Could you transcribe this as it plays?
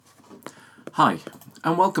Hi,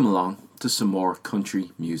 and welcome along to some more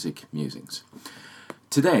country music musings.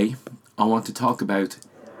 Today, I want to talk about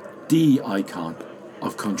the icon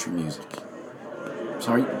of country music.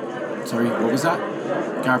 Sorry, what was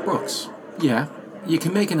that? Garth Brooks. Yeah, you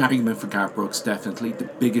can make an argument for Garth Brooks, definitely the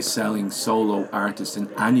biggest selling solo artist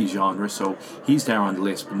in any genre, so he's there on the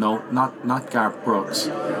list, but no, not Garth Brooks.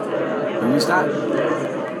 Who is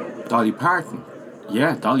that? Dolly Parton.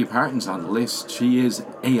 Yeah, Dolly Parton's on the list. She is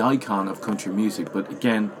a icon of country music, but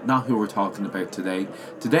again, not who we're talking about today.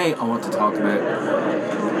 Today, I want to talk about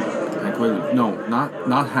Hank Williams. No,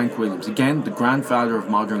 not Hank Williams. Again, the grandfather of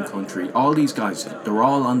modern country. All these guys, they're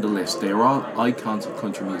all on the list. They are all icons of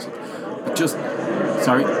country music. But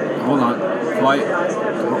sorry, hold on, quiet,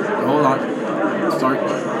 hold on,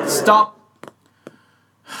 sorry, stop.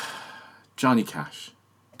 Johnny Cash.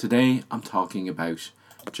 Today, I'm talking about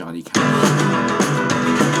Johnny Cash.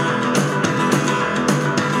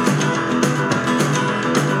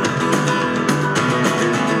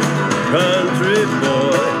 Country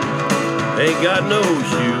boy ain't got no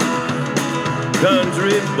shoes.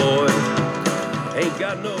 Country boy ain't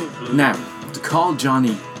got no clue. Now, to call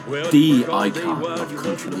Johnny the icon of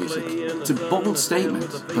country music, it's a bold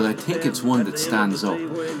statement, but I think it's one that stands up.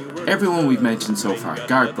 Everyone we've mentioned so far,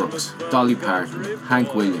 Garth Brooks, Dolly Parton,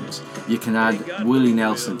 Hank Williams, you can add Willie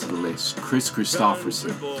Nelson to the list, Chris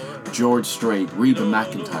Christopherson, George Strait, Reba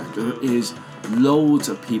McEntire. There is loads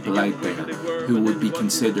of people out there who would be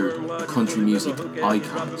considered country music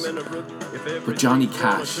icons. But Johnny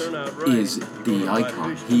Cash is the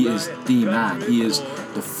icon. He is the man. He is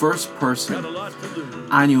the first person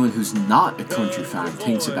anyone who's not a country fan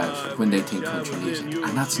thinks about when they think country music.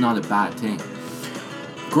 And that's not a bad thing.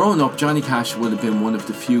 Growing up, Johnny Cash would have been one of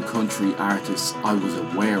the few country artists I was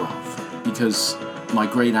aware of, because my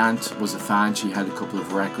great aunt was a fan. She had a couple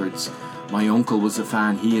of records. My uncle was a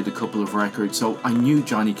fan. He had a couple of records. So I knew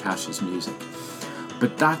Johnny Cash's music.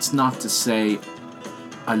 But that's not to say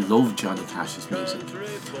I love Johnny Cash's music.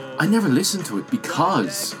 I never listened to it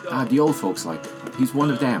because the old folks like it. He's one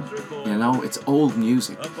of them. You know, it's old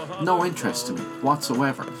music. No interest to me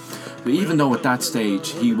whatsoever. But even though at that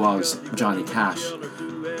stage he was Johnny Cash,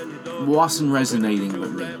 wasn't resonating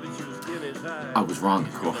with me. I was wrong,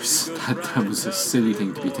 of course. That was a silly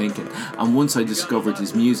thing to be thinking. And once I discovered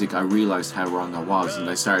his music, I realised how wrong I was, and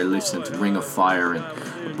I started listening to Ring of Fire and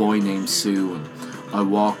A Boy Named Sue and I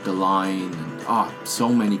Walk the Line and so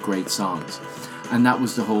many great songs. And that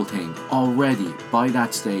was the whole thing. Already, by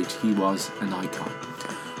that stage, he was an icon.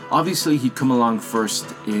 Obviously, he'd come along first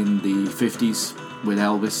in the 50s with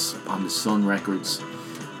Elvis on the Sun Records,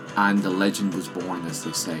 and the legend was born, as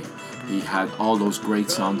they say. He had all those great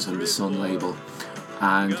songs on the Sun label,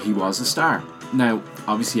 and he was a star. Now,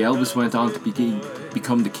 obviously Elvis went on to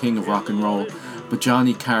become the king of rock and roll, but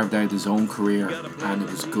Johnny carved out his own career, and it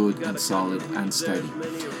was good and solid and steady.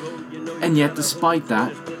 And yet, despite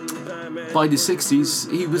that, by the 60s,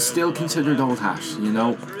 he was still considered old hat. You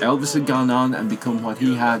know, Elvis had gone on and become what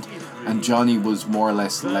he had, and Johnny was more or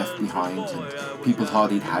less left behind, and people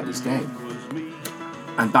thought he'd had his day.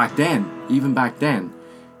 And even back then,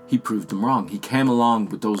 he proved them wrong. He came along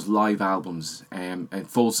with those live albums at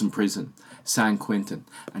Folsom Prison, San Quentin,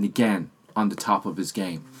 and again, on the top of his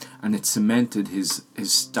game. And it cemented his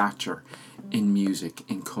stature in music,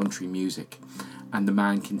 in country music. And the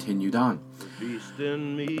man continued on.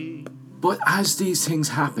 But as these things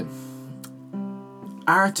happen,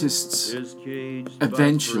 artists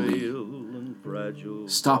eventually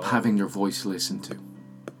stop having their voice listened to.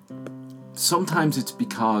 Sometimes it's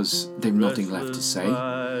because they've nothing left to say.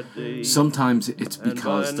 Sometimes it's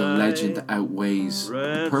because the legend outweighs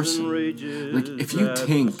the person. Like, if you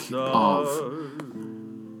think of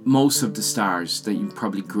most of the stars that you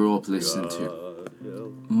probably grew up listening to,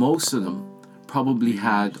 most of them probably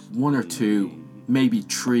had one or two, maybe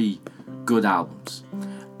three good albums.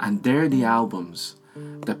 And they're the albums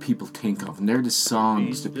that people think of, and they're the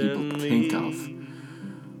songs that people think of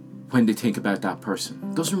when they think about that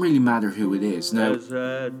person. Doesn't really matter who it is. Now,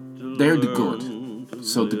 they're the good.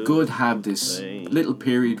 So the good have this little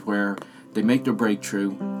period where they make their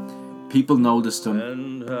breakthrough, people notice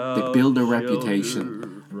them, they build their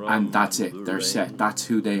reputation, and that's it. They're set. That's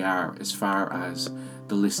who they are as far as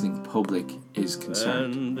the listening public is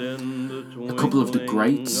concerned. A couple of the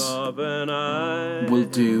greats will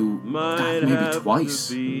do that maybe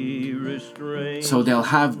twice. So they'll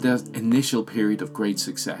have the initial period of great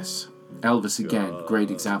success. Elvis, again,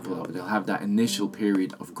 great example of it. They'll have that initial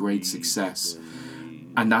period of great success,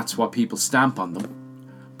 and that's what people stamp on them.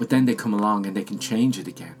 But then they come along and they can change it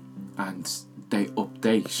again, and they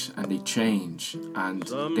update and they change and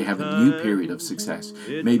they have a new period of success.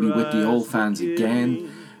 Maybe with the old fans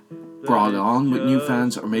again, brought on with new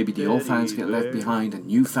fans, or maybe the old fans get left behind and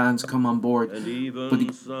new fans come on board. But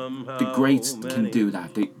the greats can do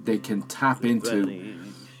that. They can tap into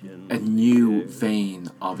a new vein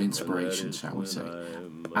of inspiration, shall we say,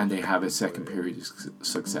 and they have a second period of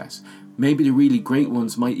success. Maybe the really great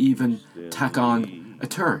ones might even tack on a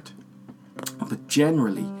third. But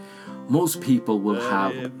generally, most people will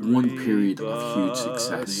have one period of huge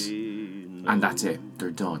success, and that's it. They're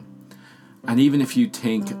done. And even if you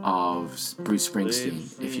think of Bruce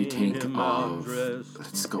Springsteen, if you think of,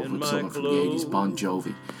 let's go with someone from the 80s, Bon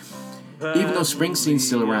Jovi. Even though Springsteen's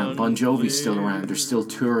still around, Bon Jovi's still around, they're still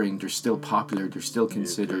touring, they're still popular, they're still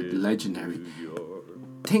considered legendary.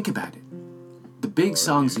 Think about it. The big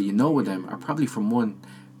songs that you know of them are probably from one.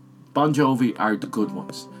 Bon Jovi are the good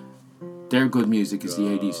ones. Their good music is the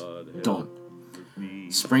 80s, done.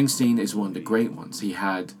 Springsteen is one of the great ones. He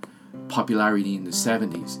had popularity in the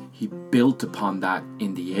 70s. He built upon that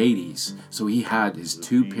in the 80s. So he had his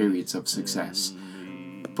two periods of success.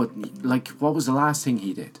 But like, what was the last thing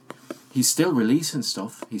he did? He's still releasing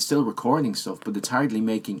stuff, he's still recording stuff, but it's hardly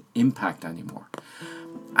making impact anymore.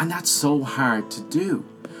 And that's so hard to do.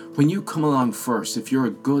 When you come along first, if you're a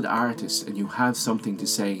good artist and you have something to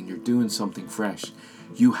say and you're doing something fresh,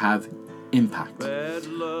 you have impact.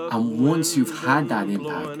 And once you've had that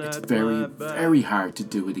impact, it's very, very hard to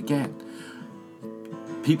do it again.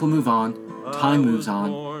 People move on, time moves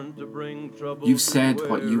on, you've said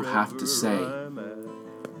what you have to say,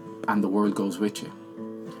 and the world goes with you.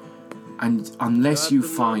 And unless you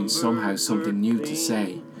find somehow something new to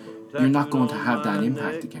say, you're not going to have that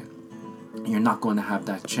impact again. You're not going to have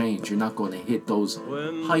that change. You're not going to hit those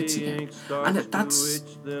heights again. And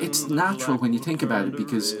it's natural when you think about it,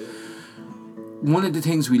 because one of the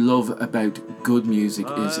things we love about good music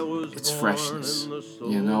is its freshness.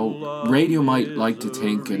 You know, radio might like to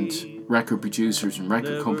think, and record producers and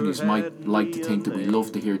record companies might like to think, that we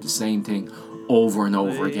love to hear the same thing over and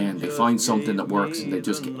over again. They find something that works and they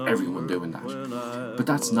just get everyone doing that. But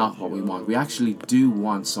that's not what we want. We actually do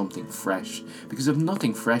want something fresh, because if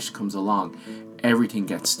nothing fresh comes along, everything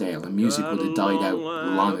gets stale and music would have died out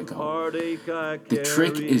long ago. The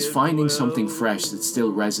trick is finding something fresh that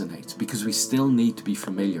still resonates, because we still need to be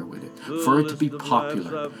familiar with it. For it to be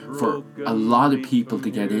popular, for a lot of people to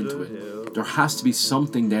get into it, there has to be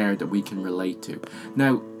something there that we can relate to.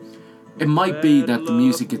 Now, it might be that the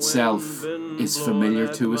music itself is familiar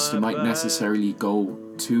to us. They might necessarily go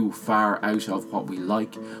too far out of what we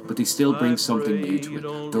like, but they still bring something new to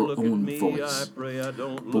it, their own voice.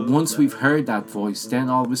 But once we've heard that voice, then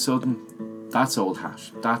all of a sudden, that's old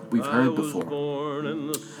hat. That we've heard before.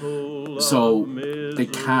 So they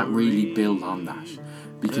can't really build on that,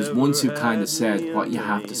 because once you've kind of said what you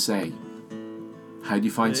have to say, how do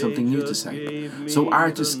you find something new to say? So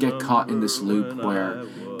artists get caught in this loop where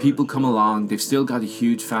people come along, they've still got a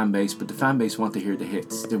huge fan base, but the fan base want to hear the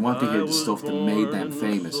hits. They want to hear the stuff that made them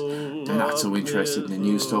famous. They're not so interested in the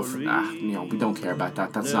new stuff. We don't care about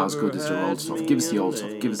that. That's not as good as their old stuff. Give us the old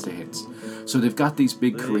stuff. Give us the hits. So they've got these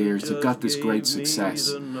big careers, they've got this great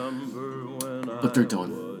success, but they're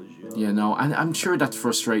done. You know, and I'm sure that's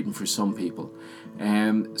frustrating for some people.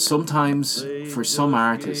 Sometimes for some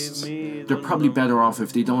artists, they're probably better off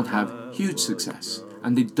if they don't have huge success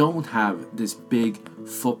and they don't have this big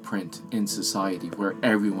footprint in society where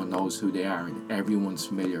everyone knows who they are and everyone's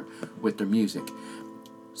familiar with their music.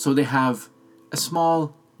 So they have a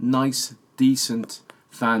small, nice, decent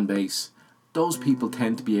fan base. Those people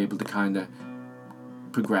tend to be able to kind of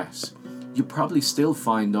progress. You probably still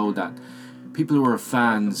find, though, that people who were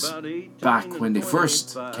fans back when they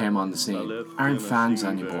first came on the scene aren't fans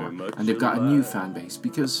anymore, and they've got a new fan base,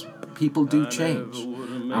 because people do change,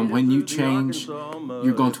 and when you change,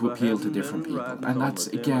 you're going to appeal to different people, and that's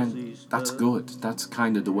good. That's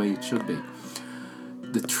kind of the way it should be.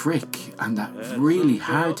 The trick, and that really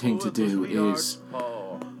hard thing to do, is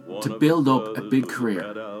to build up a big career,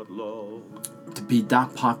 to be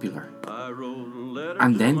that popular,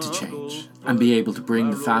 and then to change and be able to bring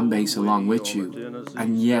the fan base along with you,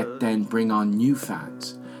 and yet then bring on new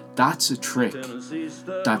fans. That's a trick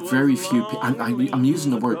that very few people... I'm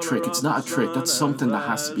using the word trick. It's not a trick. That's something that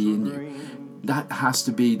has to be in you. That has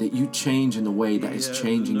to be that you change in a way that is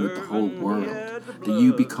changing with the whole world. That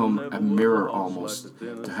you become a mirror almost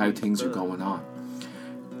to how things are going on.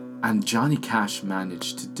 And Johnny Cash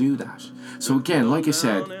managed to do that. So again, like I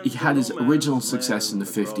said, he had his original success in the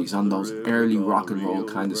 50s on those early rock and roll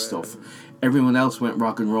kind of stuff. Everyone else went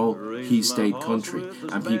rock and roll, he stayed country.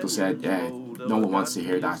 And people said, no one wants to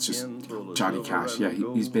hear that, just Johnny Cash, yeah,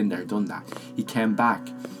 he's been there, done that. He came back.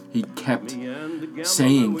 He kept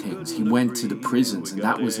saying things. He went to the prisons, and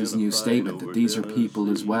that was his new statement, that these are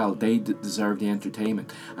people as well. They deserve the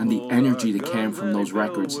entertainment. And the energy that came from those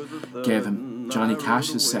records gave him Johnny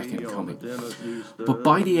Cash's second coming. But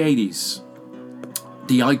by the 80s,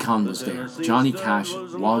 the icon was there. Johnny Cash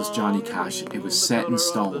was Johnny Cash. It was set in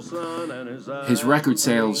stone. His record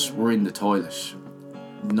sales were in the toilet.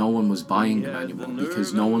 No one was buying them anymore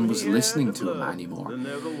because no one was listening to him anymore.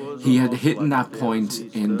 He had hit that point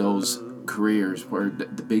in those careers where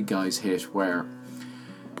the big guys hit, where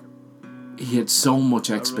he had so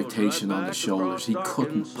much expectation on his shoulders, he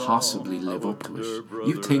couldn't possibly live up to it.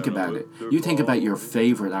 You think about it. You think about your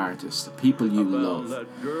favourite artist, the people you love.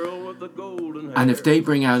 And if they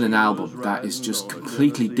bring out an album that is just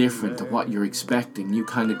completely different to what you're expecting, you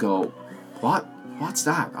kind of go, what? What's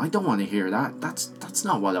that? I don't want to hear that. That's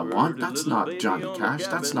not what I want. That's not Johnny Cash.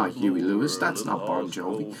 That's not Huey Lewis. That's not Bon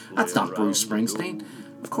Jovi. That's not Bruce Springsteen.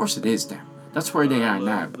 Of course it is them. That's where they are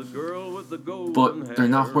now. But they're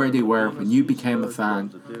not where they were when you became a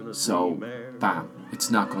fan. So, bam,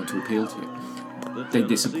 it's not going to appeal to you. They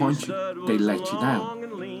disappoint you. They let you down.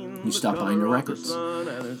 You stop buying the records.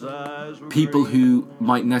 People who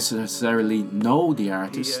might necessarily know the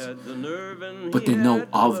artist, but they know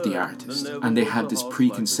of the artist, and they have this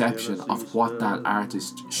preconception of what that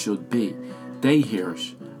artist should be. They hear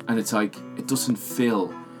it, and it's like it doesn't fill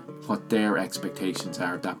what their expectations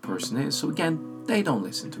are of that person is. So again, they don't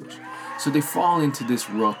listen to it. So they fall into this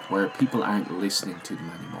rut where people aren't listening to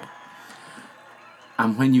them anymore.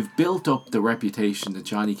 And when you've built up the reputation that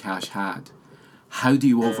Johnny Cash had, how do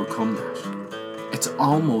you overcome that? It's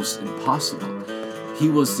almost impossible. He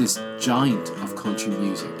was this giant of country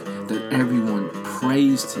music that everyone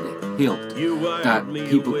praised to the hilt, that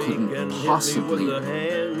people couldn't possibly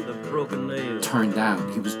turn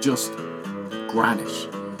down. He was just granite.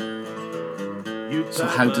 So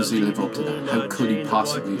how does he live up to that? How could he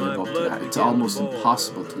possibly live up to that? It's almost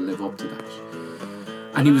impossible to live up to that.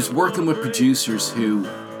 And he was working with producers who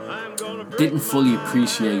didn't fully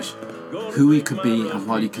appreciate who he could be and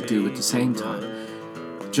what he could do at the same time.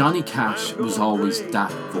 Johnny Cash was always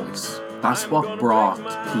that voice. That's what brought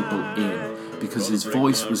people in, because his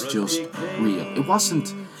voice was just real. It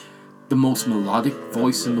wasn't the most melodic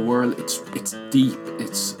voice in the world. It's deep,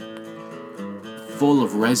 it's full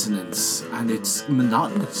of resonance, and it's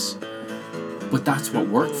monotonous. But that's what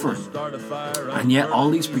worked for him. And yet all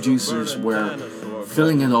these producers were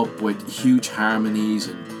filling it up with huge harmonies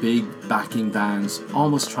and big backing bands,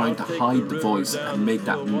 almost trying to hide the voice and make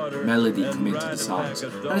that melody come into the songs.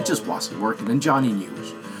 And it just wasn't working, and Johnny knew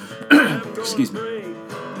it. Excuse me.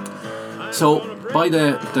 So by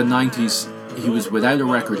the 90s, he was without a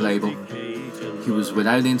record label, he was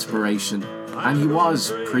without inspiration, and he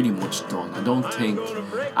was pretty much done. I don't think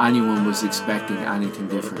anyone was expecting anything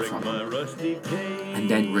different from him. And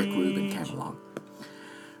then Rick Rubin came along.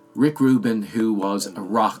 Rick Rubin, who was a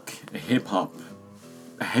rock, a hip-hop,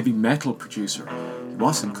 a heavy metal producer. He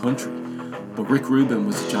wasn't country, but Rick Rubin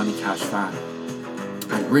was a Johnny Cash fan.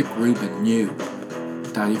 And Rick Rubin knew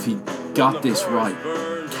that if he got this right,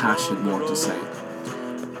 Cash had more to say.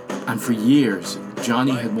 And for years,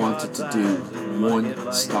 Johnny had wanted to do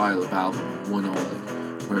one style of album, one only,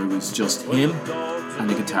 where it was just him and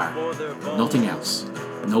the guitar, nothing else.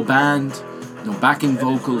 No band, no backing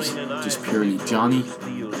vocals, just purely Johnny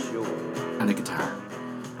and a guitar.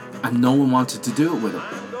 And no one wanted to do it with him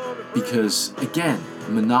because, again,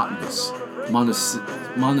 monotonous,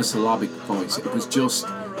 monosyllabic voice. It was just,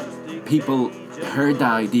 people heard the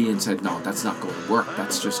idea and said, no, that's not going to work,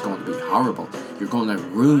 that's just going to be horrible, you're going to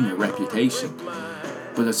ruin your reputation.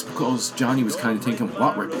 But I suppose Johnny was kind of thinking,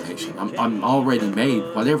 what reputation? I'm already made.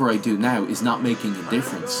 Whatever I do now is not making a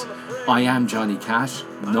difference. I am Johnny Cash.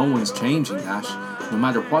 No one's changing that. No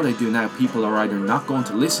matter what I do now, people are either not going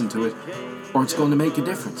to listen to it or it's going to make a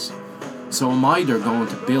difference. So I'm either going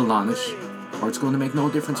to build on it or it's going to make no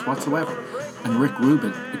difference whatsoever. And Rick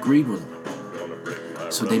Rubin agreed with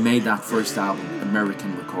him. So they made that first album,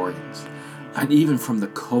 American Recordings. And even from the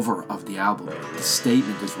cover of the album, the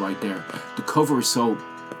statement is right there. The cover is so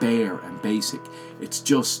bare and basic. It's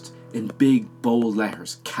just in big, bold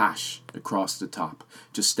letters, Cash across the top.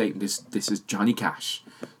 Just stating this is Johnny Cash.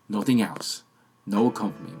 Nothing else. No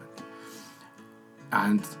accompaniment.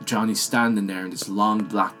 And Johnny's standing there in this long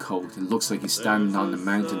black coat. It looks like he's standing on the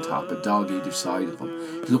mountaintop, a dog either side of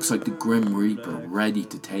him. He looks like the Grim Reaper, ready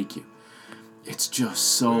to take you. It's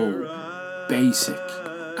just so basic.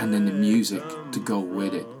 And then the music to go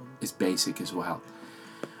with it is basic as well.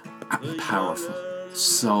 And powerful.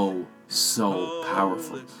 So so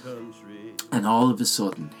powerful. And all of a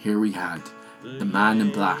sudden, here we had The Man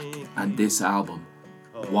in Black, and this album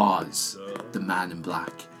was The Man in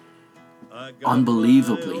Black.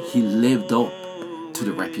 Unbelievably, he lived up to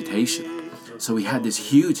the reputation. So he had this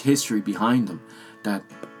huge history behind him that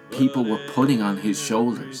people were putting on his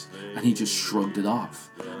shoulders, and he just shrugged it off.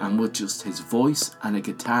 And with just his voice and a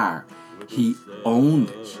guitar, he owned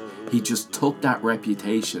it. He just took that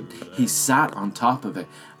reputation, he sat on top of it,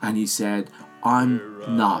 and he said,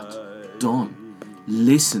 I'm not done.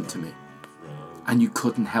 Listen to me. And you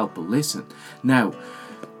couldn't help but listen. Now,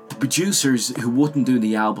 the producers who wouldn't do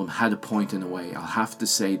the album had a point in a way. I'll have to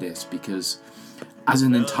say this, because as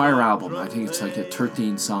an entire album, I think it's like a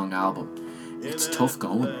 13-song album, it's tough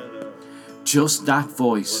going. Just that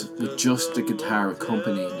voice with just the guitar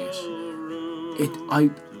accompanying it,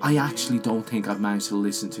 I actually don't think I've managed to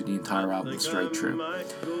listen to the entire album straight through.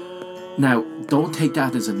 Now, don't take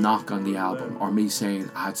that as a knock on the album or me saying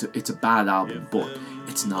it's a bad album, but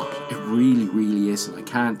it's not. It really, really isn't. I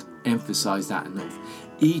can't emphasize that enough.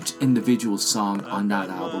 Each individual song on that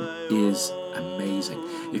album is amazing.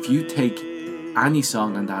 If you take any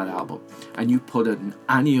song on that album and you put it in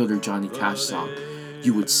any other Johnny Cash song,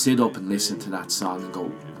 you would sit up and listen to that song and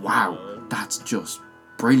go, wow, that's just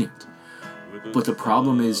brilliant. But the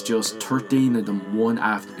problem is just 13 of them one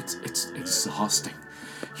after, it's exhausting.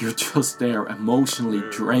 You're just there emotionally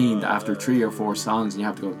drained after 3 or 4 songs, and you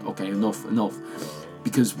have to go, okay, enough.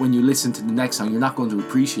 Because when you listen to the next song, you're not going to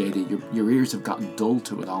appreciate it. Your ears have gotten dull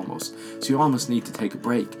to it almost. So you almost need to take a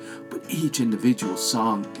break. But each individual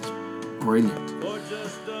song is brilliant.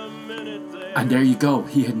 And there you go.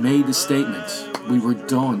 He had made a statement. We were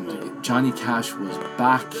done. Johnny Cash was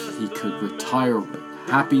back. He could retire with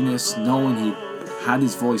happiness, knowing he had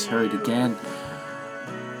his voice heard again.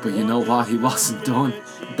 But you know what? He wasn't done.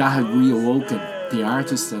 That had reawoken the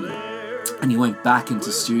artist in him. And he went back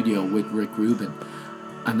into studio with Rick Rubin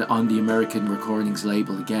and on the American Recordings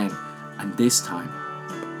label again. And this time,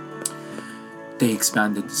 they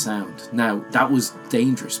expanded the sound. Now, that was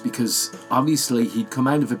dangerous because obviously he'd come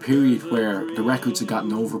out of a period where the records had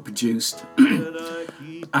gotten overproduced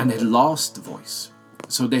and had lost the voice.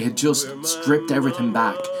 So they had just stripped everything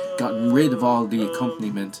back, gotten rid of all the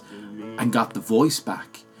accompaniment, and got the voice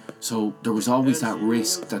back. So there was always that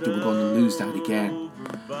risk that they were going to lose that again.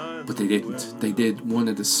 But they didn't. They did one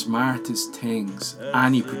of the smartest things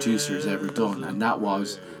any producer's ever done, and that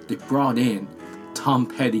was they brought in Tom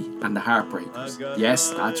Petty and the Heartbreakers.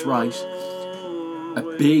 Yes, that's right.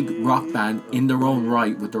 A big rock band in their own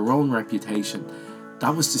right with their own reputation.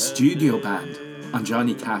 That was the studio band on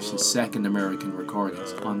Johnny Cash's second American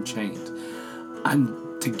Recordings, Unchained.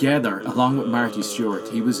 And together, along with Marty Stewart,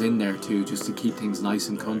 he was in there too, just to keep things nice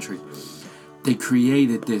and country. They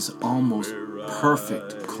created this almost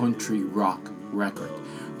perfect country rock record,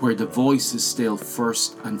 where the voice is still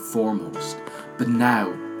first and foremost. But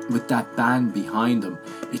now, with that band behind them,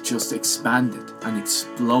 it just expanded and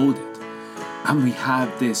exploded. And we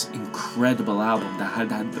have this incredible album that had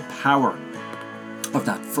the power of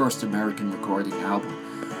that first American recording album.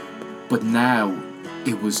 But now,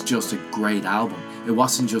 it was just a great album. It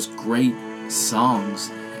wasn't just great songs.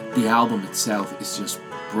 The album itself is just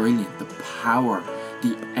brilliant. The power,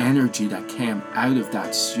 the energy that came out of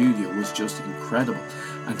that studio was just incredible.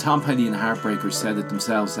 And Tom Petty and the Heartbreakers said it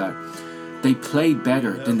themselves that they played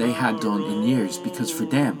better than they had done in years because for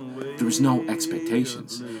them, there was no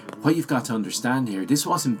expectations. What you've got to understand here, this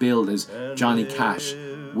wasn't billed as Johnny Cash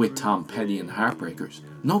with Tom Petty and the Heartbreakers.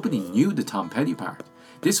 Nobody knew the Tom Petty part.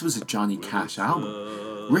 This was a Johnny Cash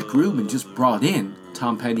album. Rick Rubin just brought in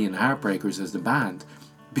Tom Petty and the Heartbreakers as the band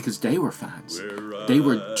because they were fans. They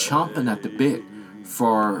were chomping at the bit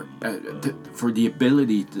for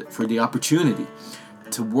the opportunity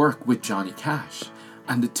to work with Johnny Cash.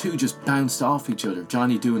 And the two just bounced off each other.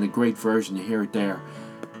 Johnny doing a great version, you hear it there,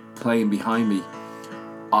 playing behind me,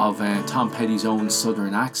 of Tom Petty's own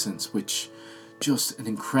Southern accents, which just an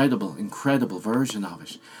incredible version of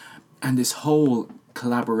it. And this whole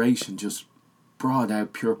collaboration just brought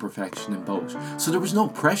out pure perfection in both. So there was no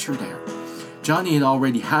pressure there. Johnny had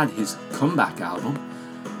already had his comeback album.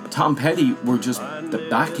 Tom Petty were just the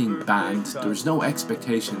backing band. There was no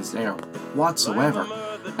expectations there whatsoever.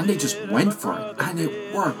 And they just went for it. And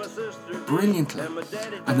it worked brilliantly.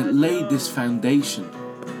 And it laid this foundation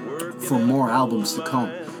for more albums to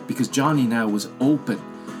come. Because Johnny now was open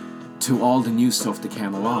to all the new stuff that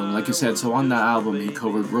came along. Like I said, so on that album he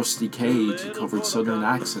covered Rusty Cage, he covered Southern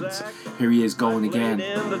accents. Here he is going again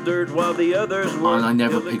on I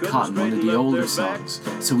Never Picked Cotton, one of the older songs.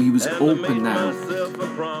 So he was open now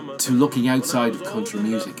to looking outside of country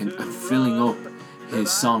music and filling up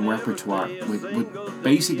his song repertoire with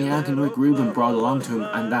basically anything Rick Rubin brought along to him,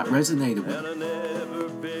 and that resonated with him.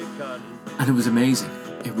 And it was amazing.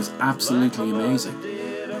 It was absolutely amazing.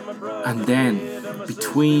 And then,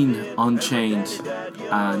 between Unchained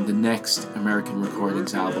and the next American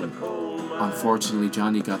Recordings album, unfortunately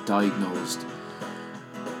Johnny got diagnosed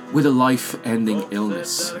with a life-ending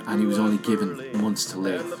illness, and he was only given months to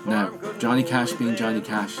live. Now, Johnny Cash being Johnny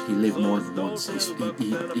Cash, he lived more than once.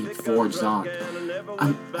 He forged on.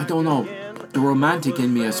 And I don't know, the romantic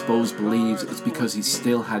in me, I suppose, believes it's because he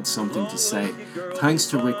still had something to say. Thanks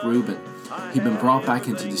to Rick Rubin, he'd been brought back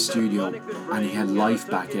into the studio and he had life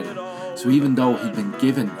back in him. So even though he'd been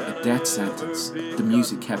given a death sentence, the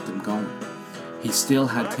music kept him going. He still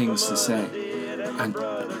had things to say, and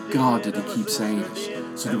God did he keep saying it.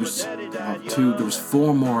 So there was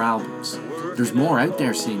 4 more albums. There's more out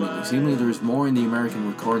there seemingly there's more in the American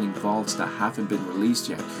recording vaults that haven't been released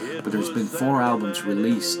yet, but there's been 4 albums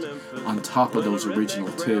released on top of those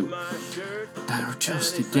original 2 that are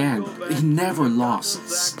just, again, he never lost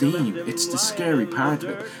steam. It's the scary part of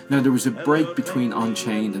it. Now, there was a break between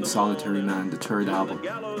Unchained and Solitary Man, the 3rd album,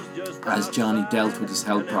 as Johnny dealt with his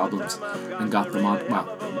health problems and got them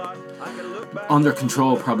under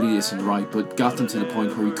control probably isn't right, but got them to the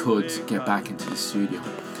point where he could get back into the studio.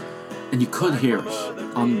 And you could hear it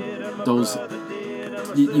on those,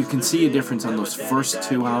 you can see a difference on those first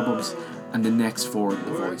 2 albums and the next 4 of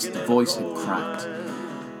the voice. The voice had cracked,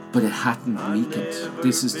 but it hadn't weakened.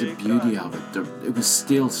 This is the beauty of it. It was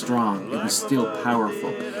still strong, it was still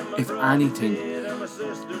powerful. If anything,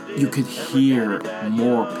 you could hear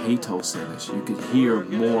more pathos in it, you could hear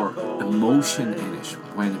more emotion in it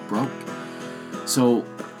when it broke. So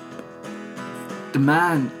the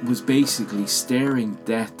man was basically staring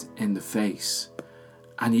death in the face,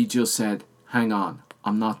 and he just said, hang on,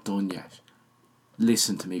 I'm not done yet.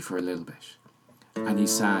 Listen to me for a little bit. And he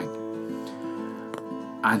sang.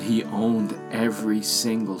 And he owned every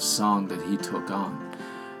single song that he took on.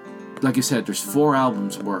 Like I said, there's 4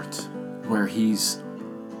 albums worth where he's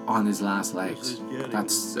on his last legs.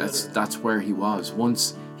 That's where he was.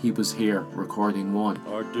 Once he was here recording 1.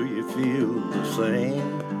 Or do you feel the same?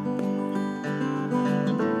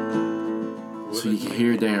 So you can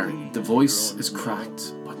hear there, the voice is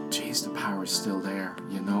cracked, but jeez, the power is still there,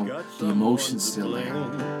 you know, the emotion's still there.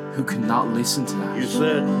 Who could not listen to that? You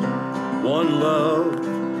said, one love,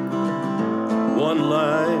 one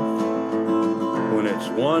life, when it's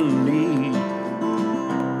one need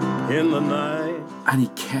in the night. And he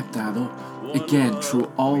kept that up, again,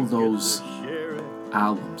 through all those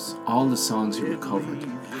albums, all the songs he recovered,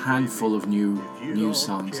 a handful of new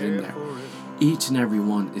songs in there. Each and every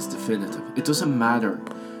one is definitive. It doesn't matter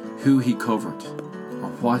who he covered or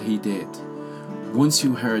what he did. Once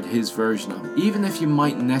you heard his version of it, even if you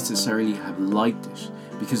might necessarily have liked it,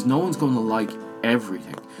 because no one's going to like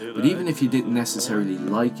everything, but even if you didn't necessarily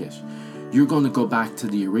like it, you're going to go back to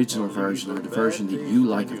the original version or the version that you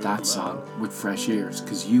like of that song with fresh ears,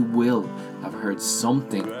 because you will have heard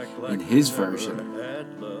something in his version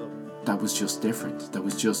that was just different, that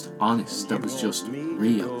was just honest, that was just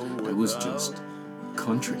real, that was just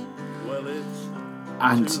country.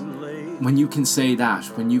 And when you can say that,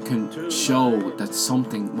 when you can show that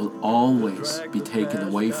something will always be taken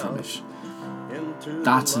away from it,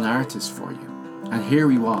 that's an artist for you. And here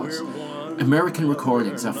he was. American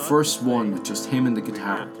Recordings, that first one with just him and the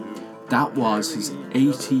guitar, that was his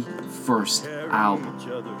 81st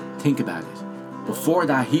album. Think about it. Before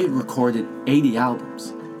that, he had recorded 80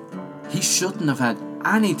 albums. He shouldn't have had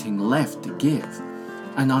anything left to give.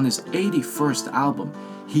 And on his 81st album,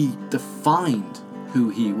 he defined who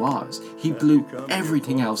he was. He blew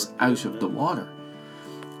everything else out of the water.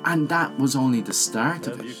 And that was only the start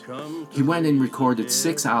of it. He went and recorded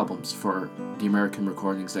 6 albums for the American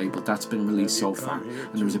Recordings label. That's been released so far.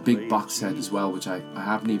 And there was a big box set as well, which I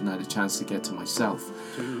haven't even had a chance to get to myself.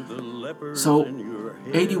 So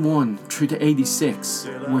 81 through to 86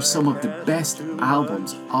 were some of the best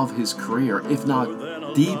albums of his career, if not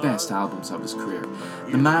the best albums of his career.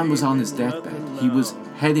 The man was on his deathbed. He was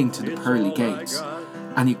heading to the pearly gates,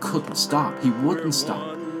 and he couldn't stop. He wouldn't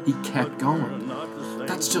stop. He kept going.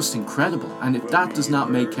 That's just incredible. And if that does not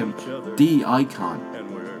make him the icon,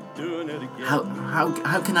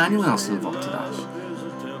 how can anyone else live up to that?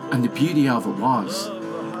 And the beauty of it was,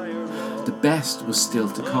 the best was still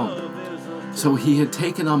to come. So he had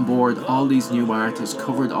taken on board all these new artists,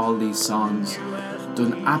 covered all these songs,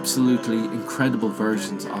 done absolutely incredible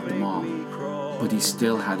versions of them all, but he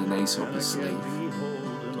still had an ace up his sleeve.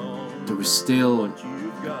 There was still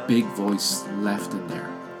a big voice left in there.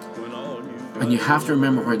 And you have to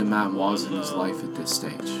remember where the man was in his life at this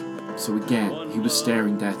stage. So again, he was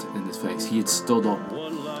staring death in his face. He had stood up.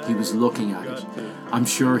 He was looking at it. I'm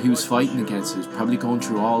sure he was fighting against it. He was probably going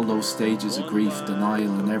through all those stages of grief,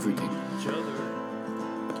 denial and everything.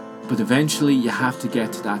 But eventually you have to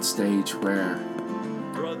get to that stage where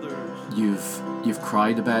you've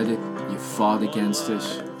cried about it, you've fought against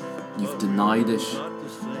it, you've denied it,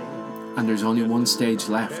 and there's only one stage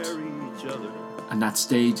left. And that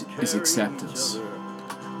stage is acceptance.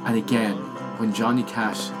 And again, when Johnny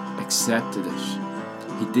Cash accepted it,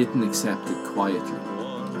 he didn't accept it quietly.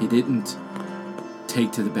 He didn't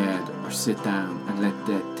take to the bed or sit down and let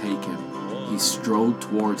death take him. He strode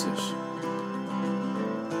towards it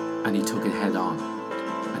and he took it head on.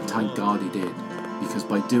 And thank God he did, because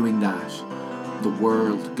by doing that, the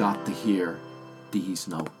world got to hear these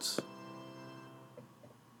notes.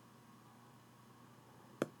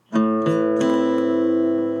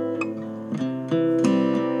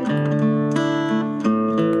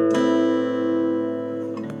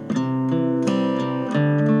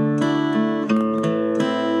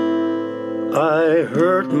 I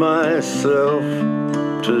hurt myself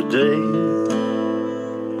today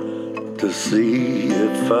to see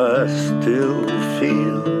if I still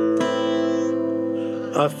feel.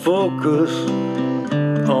 I focus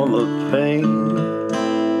on the pain,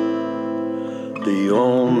 the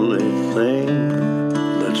only thing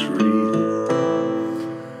that's real.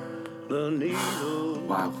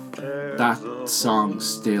 Wow, that song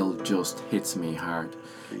still just hits me hard.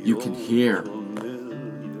 You can hear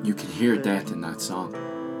death in that song.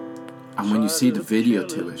 And when you see the video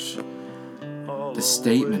to it, the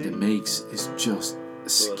statement it makes is just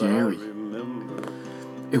scary.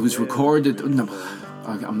 It was recorded,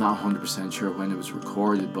 I'm not 100% sure when it was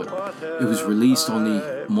recorded, but it was released only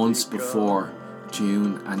months before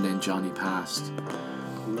June and then Johnny passed.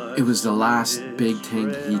 It was the last big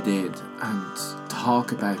thing he did, and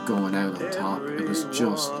talk about going out on top, it was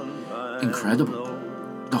just incredible.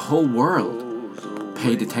 The whole world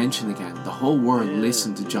paid attention again. The whole world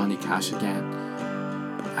listened to Johnny Cash again,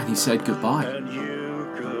 and he said goodbye.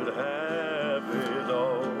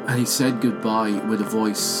 And he said goodbye with a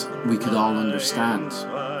voice we could all understand.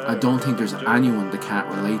 I don't think there's anyone that can't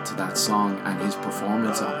relate to that song and his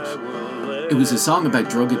performance of it. It was a song about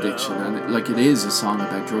drug addiction, and it is a song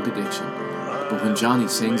about drug addiction. But when Johnny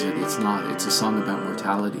sings it, it's not. It's a song about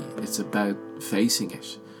mortality. It's about facing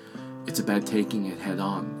it. It's about taking it head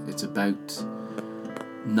on. It's about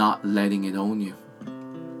not letting it own you.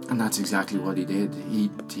 And that's exactly what he did. He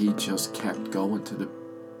just kept going to the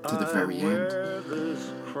very end.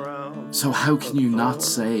 So how can you not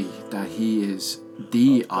say that he is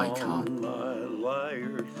the icon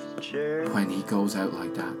when he goes out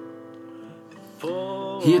like that?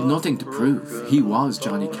 He had nothing to prove. He was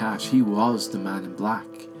Johnny Cash. He was the Man in Black.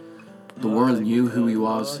 The world knew who he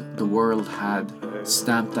was. The world had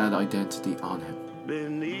stamped that identity on him.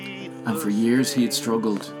 And for years he had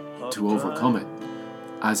struggled to overcome it,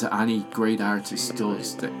 as any great artist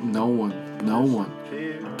does. That no one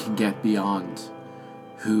can get beyond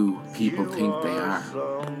who people think they are.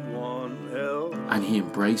 And he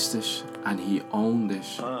embraced it, and he owned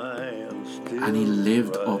it, and he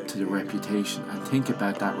lived up to the reputation. And think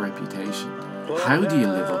about that reputation. How do you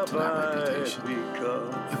live up to that reputation?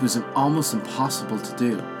 It was almost impossible to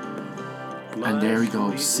do. And there he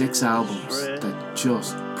goes, 6 albums that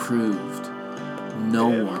just proved no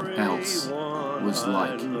one else was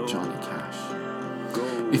like Johnny Cash.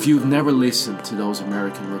 If you've never listened to those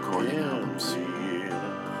American recording albums,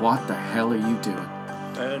 what the hell are you doing?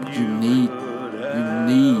 You need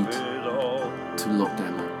to look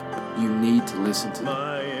them up. You need to listen to them.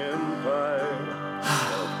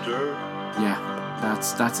 Yeah,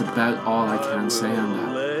 that's about all I can say on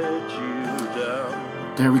that.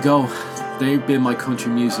 There we go. They've been my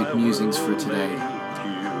country music musings for today.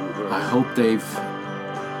 I hope they've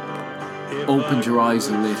opened your eyes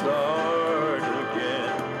a little,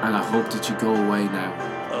 and I hope that you go away now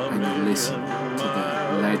and you listen to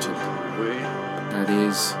the legend that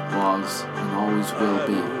is, was, and always will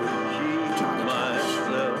be Johnny Cash.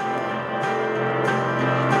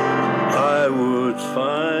 I would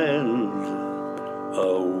find a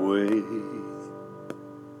way.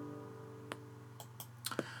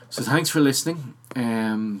 So thanks for listening.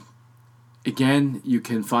 Again, you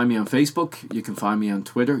can find me on Facebook. You can find me on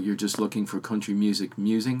Twitter. You're just looking for Country Music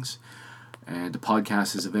Musings. The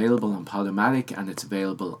podcast is available on Podomatic, and it's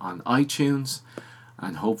available on iTunes.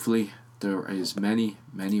 And hopefully there is many,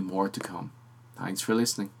 many more to come. Thanks for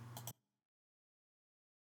listening.